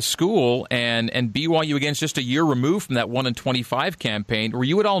to pick a school, and BYU, again, just a year removed from that 1-25 campaign. Were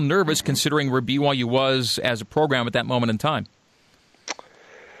you at all nervous considering where BYU was as a program at that moment in time?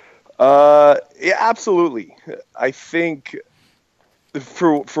 Yeah, absolutely. I think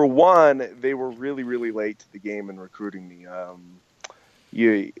for one, they were really, really late to the game in recruiting me.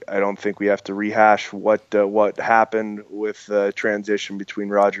 I don't think we have to rehash what happened with the transition between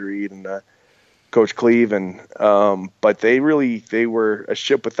Roger Reed and Coach Cleve, but they were a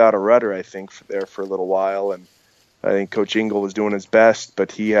ship without a rudder, I think, there for a little while. And I think Coach Ingle was doing his best,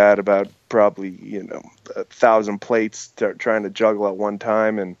 but he had about probably 1,000 plates trying to juggle at one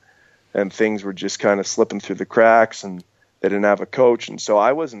time, and things were just kind of slipping through the cracks, and they didn't have a coach. And so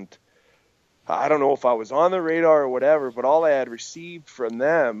I don't know if I was on the radar or whatever, but all I had received from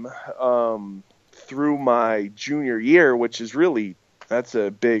them through my junior year, which is really, that's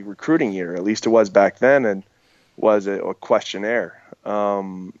a big recruiting year, at least it was back then, and was a questionnaire.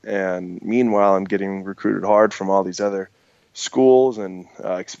 And meanwhile, I'm getting recruited hard from all these other schools, and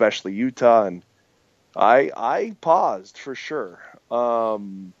especially Utah. And I paused for sure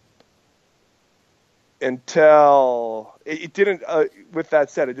until it didn't. With that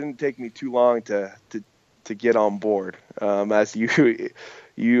said, it didn't take me too long to get on board. As you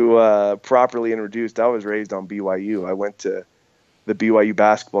properly introduced, I was raised on BYU. I went to the BYU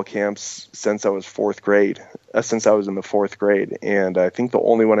basketball camps since I was in the 4th grade. And I think the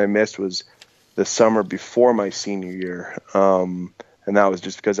only one I missed was the summer before my senior year. And that was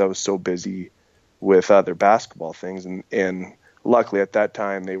just because I was so busy with other basketball things. And luckily at that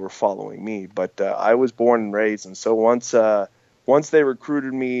time they were following me, but I was born and raised. And so once they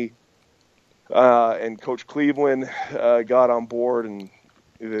recruited me, and Coach Cleveland got on board, and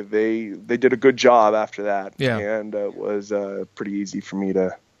they did a good job after that. Yeah. And it was pretty easy for me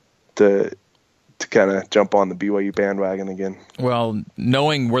to kind of jump on the BYU bandwagon again. Well,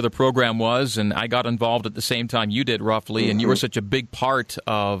 knowing where the program was, and I got involved at the same time you did, roughly, and you were such a big part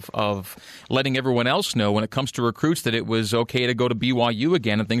of letting everyone else know when it comes to recruits that it was okay to go to BYU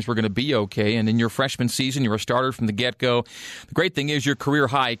again and things were going to be okay. And in your freshman season, you were a starter from the get-go. The great thing is your career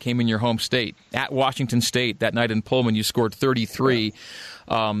high came in your home state. At Washington State that night in Pullman, you scored 33.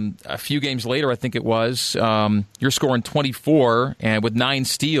 A few games later, I think it was, you're scoring 24 and with 9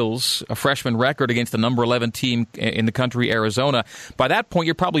 steals, a freshman record against the number 11 team in the country, Arizona. By that point,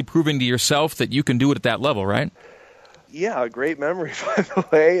 you're probably proving to yourself that you can do it at that level, right? Yeah, a great memory, by the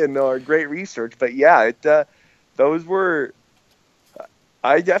way, and great research. But yeah, those were.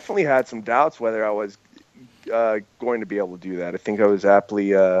 I definitely had some doubts whether I was going to be able to do that. I think I was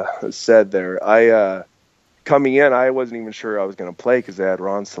aptly said there. Coming in, I wasn't even sure I was going to play because I had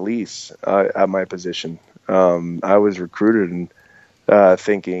Ron Solis at my position. I was recruited and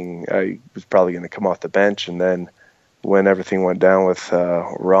thinking I was probably going to come off the bench. And then when everything went down with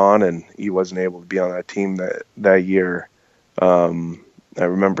Ron and he wasn't able to be on that team that year, I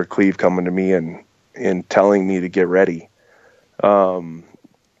remember Cleve coming to me and telling me to get ready. And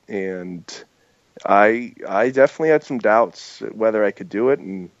I definitely had some doubts whether I could do it.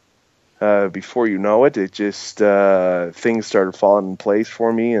 And before you know it, it just things started falling in place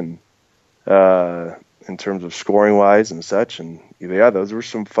for me, and in terms of scoring wise and such. And yeah, those were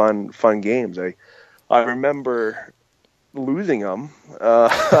some fun games. I remember losing them.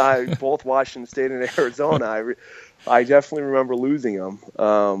 Both Washington State and Arizona. I definitely remember losing them.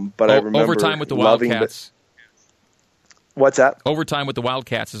 But I remember overtime with the Wildcats. What's that? Overtime with the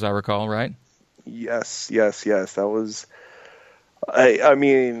Wildcats, as I recall, right? Yes. That was. I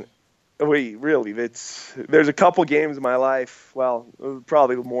mean. Really, there's a couple games in my life, well,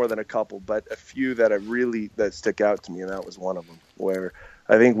 probably more than a couple, but a few that stick out to me, and that was one of them, where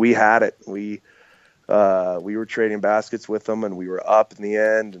I think we had it. We were trading baskets with them, and we were up in the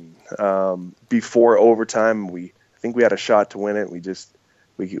end, and before overtime, I think we had a shot to win it.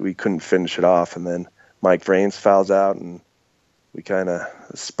 We couldn't finish it off, and then Mike Vrains fouls out, and we kind of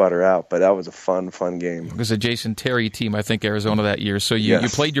sputter out, but that was a fun game. It was a Jason Terry team, I think, Arizona that year. So you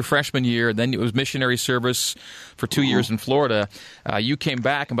played your freshman year, then it was missionary service for 2 years in Florida. You came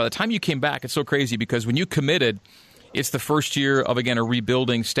back, and by the time you came back, it's so crazy because when you committed, it's the first year of, again, a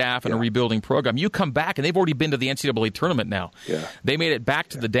rebuilding staff and a rebuilding program. You come back, and they've already been to the NCAA tournament now. Yeah. They made it back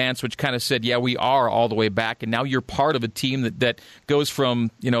to the dance, which kind of said, yeah, we are all the way back, and now you're part of a team that goes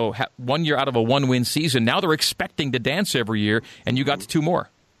from 1 year out of a one-win season. Now they're expecting to dance every year, and you got to 2 more.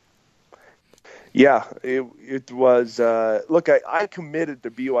 Yeah, it was. Look, I committed to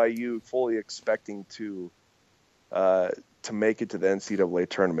BYU fully expecting to make it to the NCAA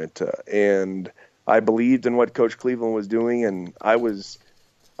tournament, and I believed in what Coach Cleveland was doing, and I was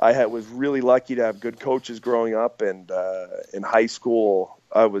really lucky to have good coaches growing up. And in high school,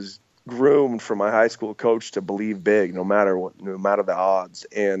 I was groomed from my high school coach to believe big, no matter the odds.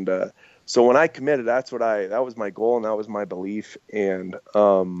 And so when I committed, that was my goal, and that was my belief. And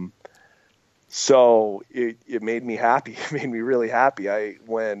so it made me happy. It made me really happy.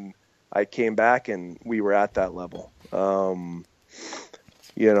 When I came back and we were at that level. I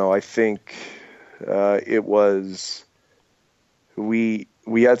think. It was we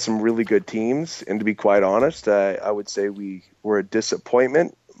had some really good teams, and to be quite honest, I would say we were a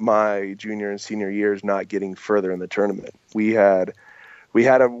disappointment my junior and senior years not getting further in the tournament. We had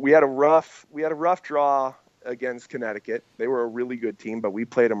a rough draw against Connecticut. They were a really good team, but we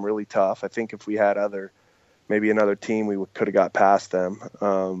played them really tough. I think if we had maybe another team, we could have got past them.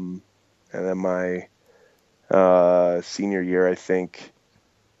 And then my senior year, I think.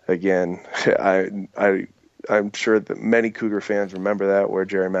 Again, I'm sure that many Cougar fans remember that, where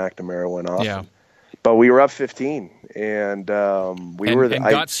Jerry McNamara went off. Yeah. But we were up 15, and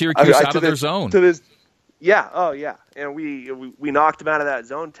got Syracuse out of their zone. And we knocked them out of that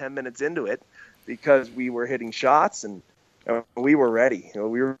zone 10 minutes into it because we were hitting shots and we were ready. We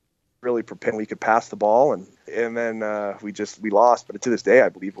were really prepared. We could pass the ball, and then we lost. But to this day, I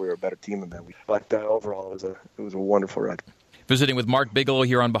believe we were a better team than that. But overall, it was a wonderful ride. Visiting with Mark Bigelow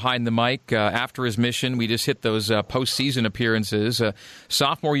here on Behind the Mic. After his mission, we just hit those postseason appearances.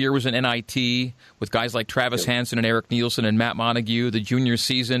 Sophomore year was an NIT with guys like Travis Hansen and Eric Nielsen and Matt Montague. The junior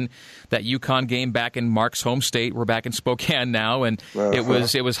season, that UConn game back in Mark's home state. We're back in Spokane now, and it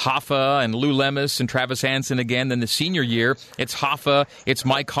was Hoffa and Lou Lemus and Travis Hansen again. Then the senior year, it's Hoffa, it's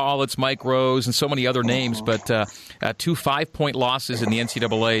Mike Hall, it's Mike Rose, and so many other names. But 2 5-point losses in the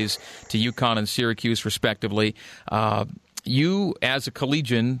NCAAs to UConn and Syracuse, respectively. You, as a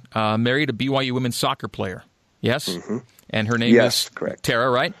collegian, married a BYU women's soccer player, yes? Mm-hmm. And her name is correct.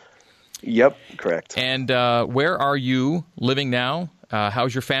 Tara, right? Yep, correct. And where are you living now?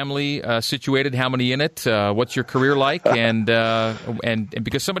 How's your family situated? How many in it? What's your career like? And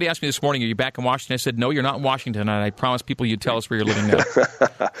because somebody asked me this morning, are you back in Washington? I said, no, you're not in Washington. And I promised people you'd tell us where you're living now.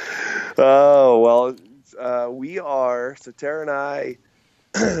 Oh, well, we are. So Tara and I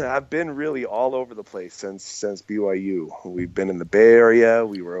have been really all over the place since BYU. We've been in the Bay Area.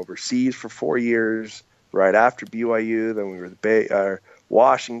 We were overseas for 4 years right after BYU. Then we were in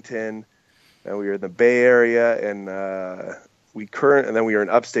Washington. And we were in the Bay Area, and then we were in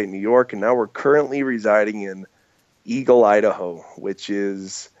upstate New York, and now we're currently residing in Eagle, Idaho, which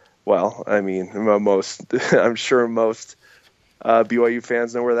is, well, I mean, I'm sure most BYU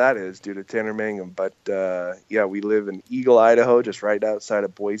fans know where that is due to Tanner Mangum. But yeah, we live in Eagle, Idaho, just right outside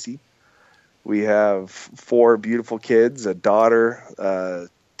of Boise. We have 4 beautiful kids, a daughter,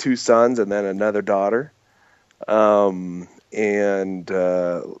 2 sons, and then another daughter. I'm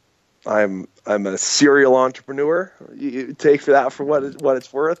a serial entrepreneur. You take that for what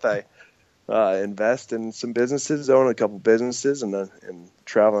it's worth. I invest in some businesses, own a couple businesses, and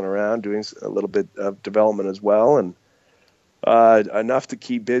traveling around doing a little bit of development as well, and enough to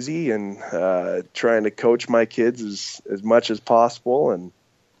keep busy and trying to coach my kids as much as possible,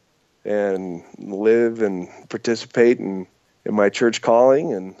 and live and participate in my church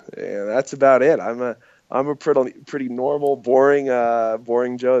calling, and that's about it. I'm a pretty normal, boring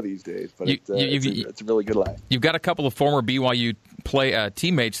Joe these days, but it's a really good life. You've got a couple of former BYU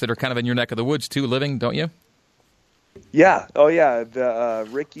teammates that are kind of in your neck of the woods too, living, don't you? Yeah. Oh, yeah.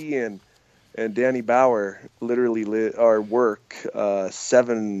 Ricky and Danny Bauer literally work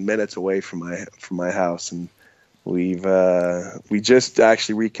 7 minutes away from my house, and we just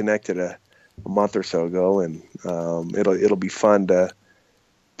actually reconnected a month or so ago, and it'll be fun to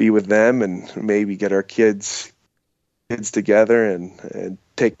be with them and maybe get our kids together and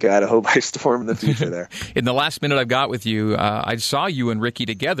take Idaho by storm in the future there. In the last minute I've got with you, I saw you and Ricky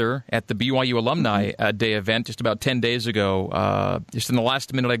together at the BYU Alumni Day event just about 10 days ago. Just in the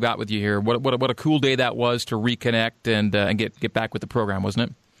last minute I've got with you here, what a cool day that was to reconnect and get back with the program, wasn't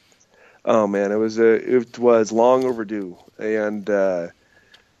it? Oh man, it was long overdue, and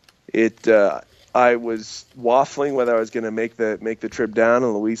I was waffling whether I was going to make the trip down,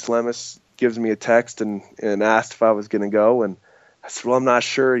 and Luis Lemus gives me a text and asked if I was going to go, and I said, "Well, I'm not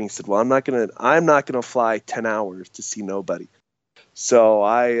sure." And he said, "Well, I'm not going to fly 10 hours to see nobody." So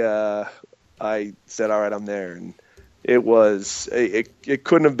I said, "All right, I'm there." And it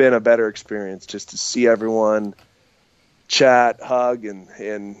couldn't have been a better experience just to see everyone, chat, hug,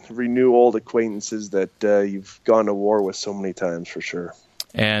 and renew old acquaintances that you've gone to war with so many times, for sure.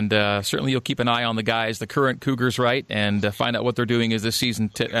 And certainly you'll keep an eye on the guys, the current Cougars, right, and find out what they're doing as this season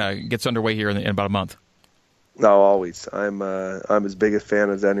gets underway here in about a month. No, always. I'm as big a fan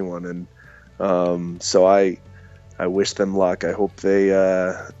as anyone, and so I wish them luck. I hope they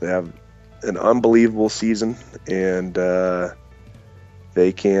have an unbelievable season, and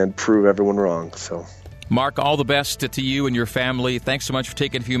they can prove everyone wrong. So, Mark, all the best to you and your family. Thanks so much for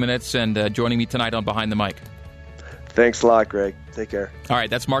taking a few minutes and joining me tonight on Behind the Mic. Thanks a lot, Greg. Take care. All right,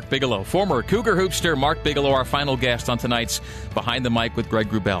 that's Mark Bigelow. Former Cougar hoopster Mark Bigelow, our final guest on tonight's Behind the Mic with Greg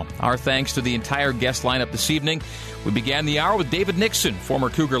Wrubell. Our thanks to the entire guest lineup this evening. We began the hour with David Nixon, former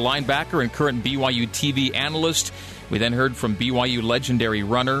Cougar linebacker and current BYU TV analyst. We then heard from BYU legendary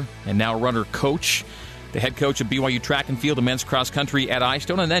runner and now runner coach, the head coach of BYU track and field and men's cross country at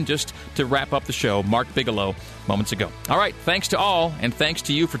Eyestone, and then just to wrap up the show, Mark Bigelow moments ago. All right, thanks to all, and thanks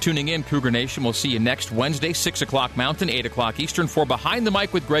to you for tuning in, Cougar Nation. We'll see you next Wednesday, 6 o'clock Mountain, 8 o'clock Eastern, for Behind the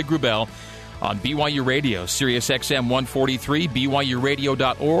Mic with Greg Wrubell on BYU Radio, Sirius XM 143,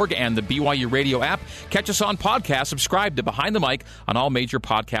 BYURadio.org, and the BYU Radio app. Catch us on podcast. Subscribe to Behind the Mic on all major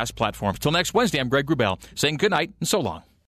podcast platforms. Till next Wednesday, I'm Greg Wrubell, saying good night and so long.